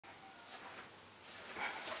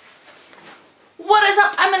What is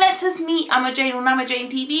up, Amuletters? Me, Amma Jane on Amma Jane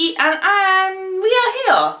TV, and we are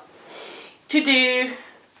here to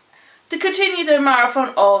continue the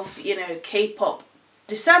marathon of, K-pop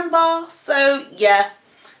December. So yeah,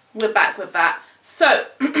 we're back with that. So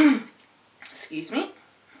excuse me.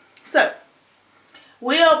 So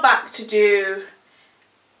we are back to do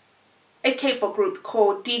a K-pop group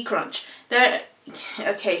called D-Crunch.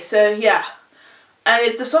 Okay, so yeah.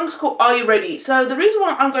 And the song's called Are You Ready? So the reason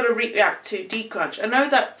why I'm going to react to D-Crunch, I know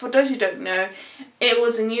that for those who don't know, it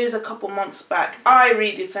was in news a couple months back. I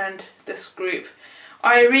really defend this group.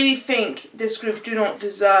 I really think this group do not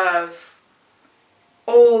deserve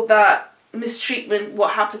all that mistreatment,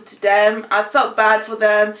 what happened to them. I felt bad for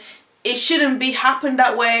them. It shouldn't be happened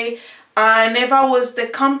that way. And if I was the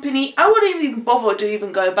company, I wouldn't even bother to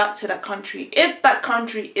even go back to that country. If that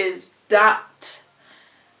country is that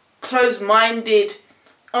close-minded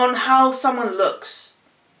on how someone looks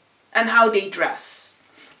and how they dress,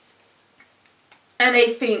 and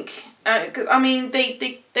they think, I mean,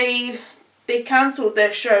 they cancelled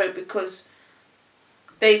their show because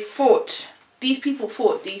these people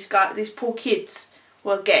thought these poor kids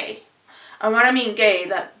were gay. And when I mean gay,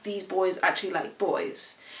 that these boys actually like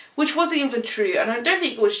boys, which wasn't even true, and I don't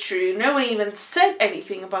think it was true. No one even said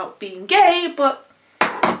anything about being gay, but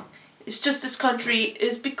it's just this country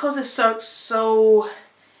is because it's so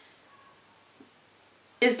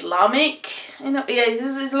Islamic, yeah,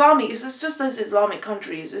 it's Islamic. It's just those Islamic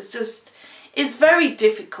countries. It's very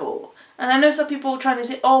difficult. And I know some people are trying to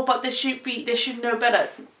say, oh, but they should know better.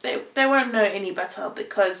 They won't know any better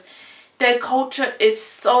because their culture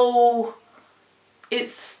is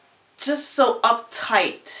it's just so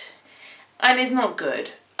uptight, and it's not good.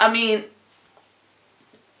 I mean,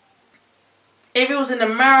 if it was in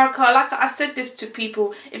America, like I said this to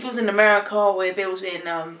people, if it was in America or if it was in,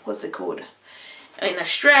 what's it called, in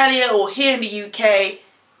Australia or here in the UK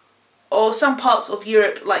or some parts of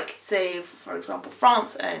Europe, like say, for example,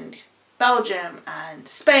 France and Belgium and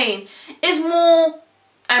Spain, is more,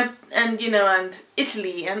 and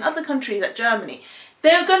Italy and other countries like Germany,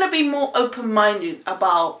 they're going to be more open-minded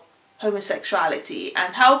about homosexuality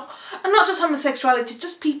and not just homosexuality,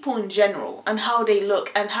 just people in general and how they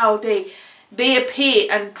look and how they appear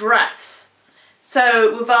and dress.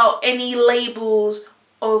 So without any labels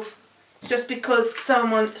of just because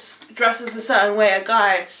someone dresses a certain way, a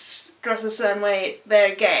guy dresses a certain way,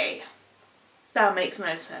 they're gay. That makes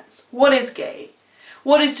no sense. What is gay?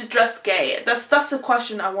 What is to dress gay? That's the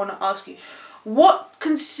question I want to ask you. What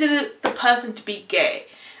considers the person to be gay?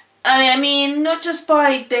 I mean, not just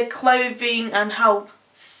by their clothing and how,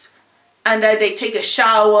 and they take a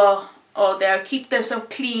shower or they keep themselves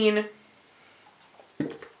clean,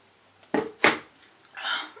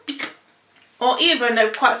 or even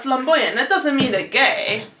they're quite flamboyant. That doesn't mean they're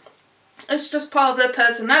gay. It's just part of their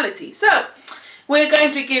personality. So we're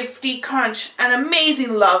going to give D-Crunch an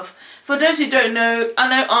amazing love. For those who don't know, I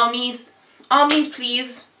know armies,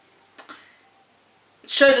 please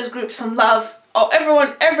show this group some love. Or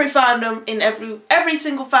everyone, every fandom in every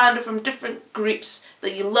single fandom from different groups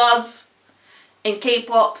that you love in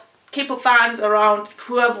K-pop fans around,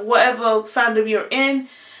 whatever fandom you're in,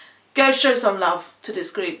 go show some love to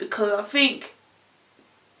this group, because I think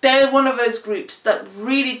they're one of those groups that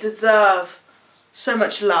really deserve so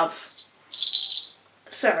much love.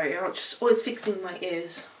 Sorry, I'm just always fixing my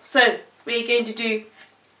ears. So we're going to do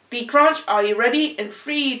D-Crunch. Are you ready? In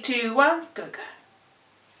 3, 2, 1, go.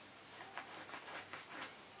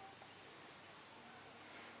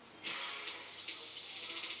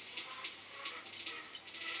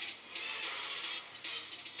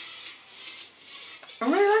 I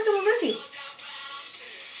really like them already.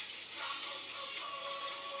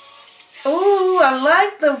 Oh, I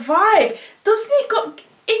like the vibe. Doesn't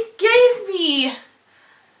it gave me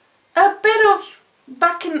a bit of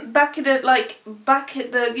back at the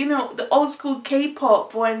the old school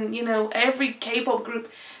K-pop, when every K-pop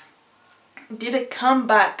group did a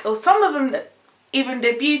comeback, or some of them even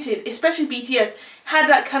debuted, especially BTS had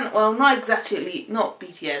that kind of, well, not exactly, not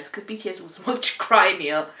BTS, because BTS was much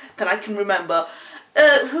grimier than I can remember.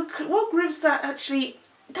 What groups that actually,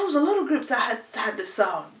 there was a lot of groups that had this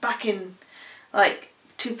sound back in like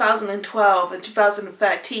 2012 and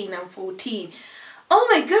 2013 and 14. Oh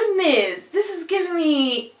my goodness, this is giving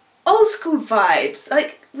me old school vibes,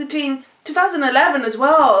 like between 2011 as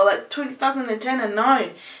well, like 2010 and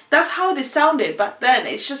 9. That's how they sounded back then.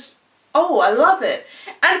 It's just, oh, I love it.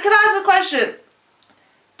 And can I ask a question?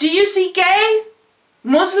 Do you see gay?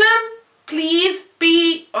 Muslim? Please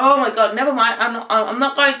be, oh my god, never mind. I'm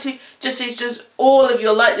not going to just say it's just all of you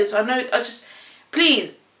are like this. I know,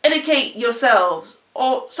 please educate yourselves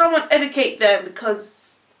or someone educate them,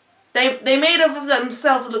 because they made of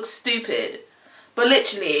themselves look stupid. But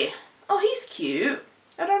literally, oh, he's cute.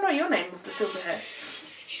 I don't know your name with the silver hair.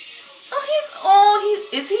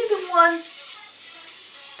 Is he the one?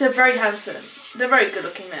 They're very handsome. They're very good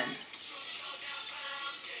looking men.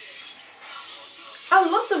 I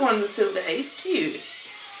love the one with the silver hair. He's cute.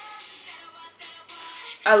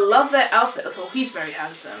 I love their outfit as well. He's very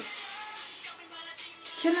handsome.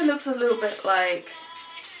 Kind of looks a little bit like,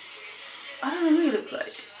 I don't know who he looks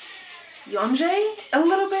like. Yeonjae? A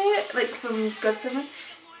little bit? Like from GOT7?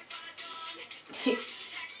 He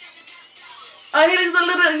looks a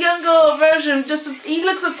little younger version. He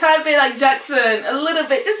looks a tad bit like Jackson. A little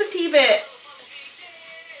bit. Just a tee bit.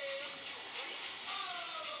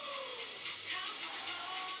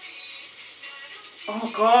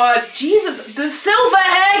 Oh god. Jesus. The silver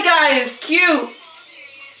hair guy is cute.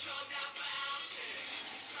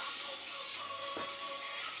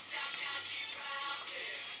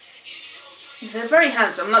 They're very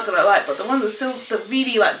handsome, I'm not gonna lie, but the one with the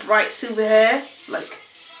really like bright silver hair, like,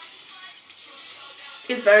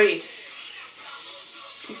 he's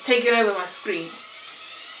taking over my screen.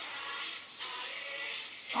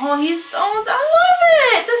 Oh, I love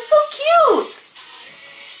it! They're so cute!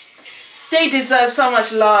 They deserve so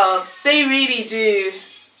much love. They really do.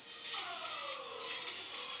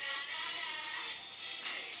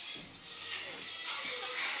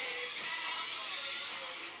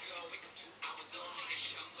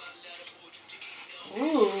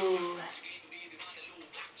 Ooh.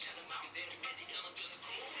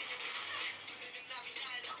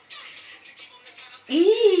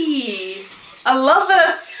 Eee. I love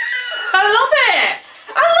it. I love it.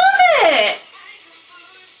 I love it.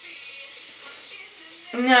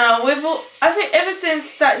 No, I think ever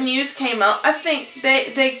since that news came out, I think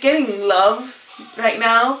they're getting love right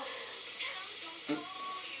now.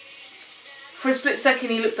 For a split second,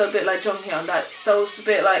 he looked a bit like Jonghyun. That was a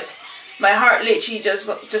bit like, my heart literally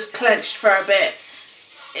just clenched for a bit.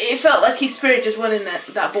 It felt like his spirit just went in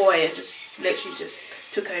that boy and just literally just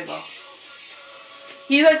took over.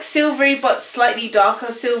 He's like silvery but slightly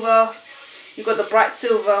darker silver. You got the bright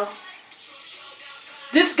silver.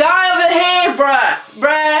 This guy over here,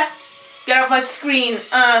 bruh, get off my screen.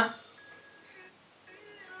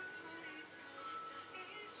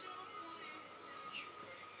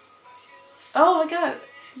 Oh my god,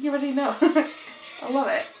 you already know. I love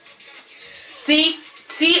it. See,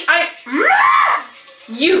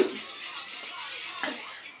 you,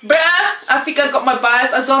 bruh. I think I got my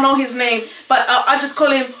bias. I don't know his name, but I just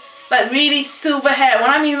call him like really silver hair. When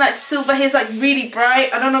I mean like silver hair, is like really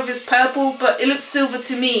bright. I don't know if it's purple, but it looks silver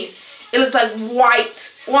to me. It looks like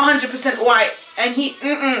white, 100% white. And he,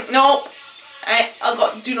 nope.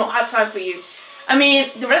 Do not have time for you. I mean,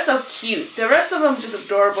 the rest are cute. The rest of them are just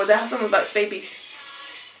adorable. They have some like baby.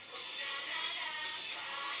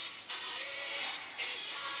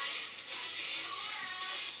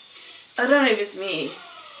 I don't know if it's me.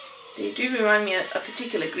 They do remind me of a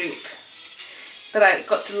particular group that I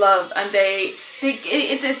got to love, and they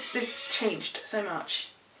changed so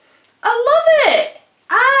much. I love it.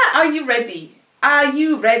 Are you ready? Are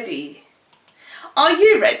you ready? Are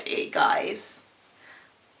you ready, guys?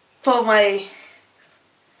 For my...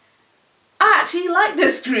 I actually like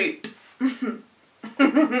this group.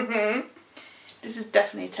 This is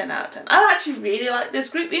definitely a 10 out of 10. I actually really like this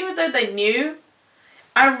group, even though they're new.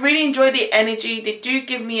 I really enjoy the energy. They do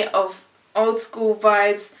give me of old school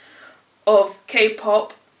vibes of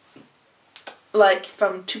K-pop, like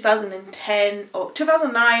from 2010 or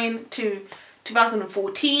 2009 to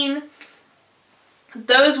 2014.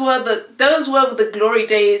 Those were the glory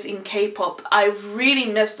days in K-pop. I really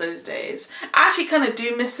miss those days. I actually kind of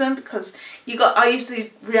do miss them, because I used to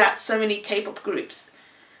react to so many K-pop groups,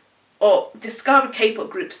 or discover K-pop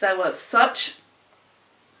groups that were such,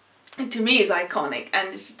 and to me is iconic, and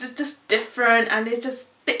it's just different, and it's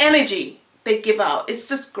just the energy they give out. It's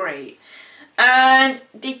just great. And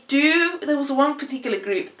there was one particular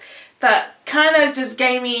group that kind of just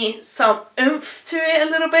gave me some oomph to it a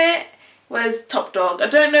little bit, was Top Dog. I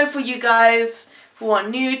don't know, for you guys who are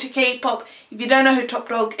new to K-pop, if you don't know who Top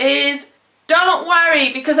Dog is, don't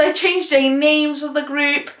worry, because I changed the names of the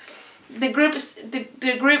group. The group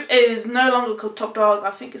is no longer called Top Dog.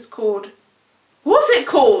 I think it's called... What's it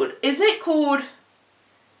called? Is it called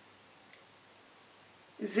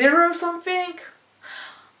Zero something?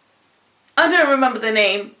 I don't remember the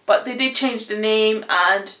name, but they did change the name,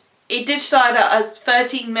 and it did start out as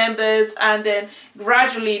 13 members, and then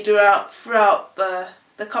gradually throughout the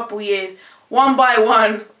couple years, one by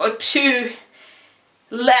one or two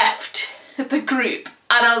left the group.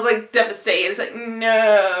 And I was like devastated. I was like,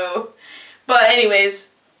 no. But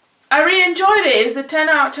anyways, I really enjoyed it. It's a 10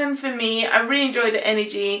 out of 10 for me. I really enjoyed the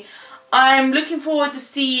energy. I'm looking forward to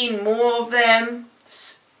seeing more of them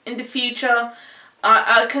in the future.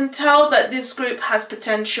 I can tell that this group has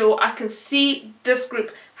potential. I can see this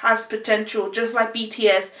group has potential, just like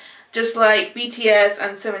BTS. Just like BTS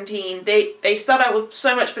and 17, they start out with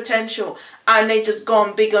so much potential and they just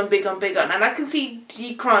gone bigger and bigger and bigger. And I can see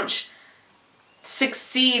G-Crunch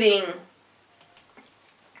succeeding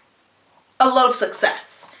a lot of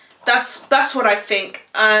success. That's what I think,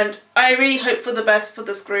 and I really hope for the best for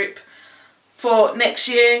this group for next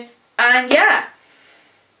year. And yeah,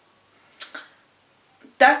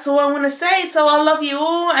 that's all I want to say. So I love you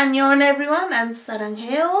all, and you're on everyone, and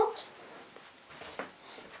Sarangheo.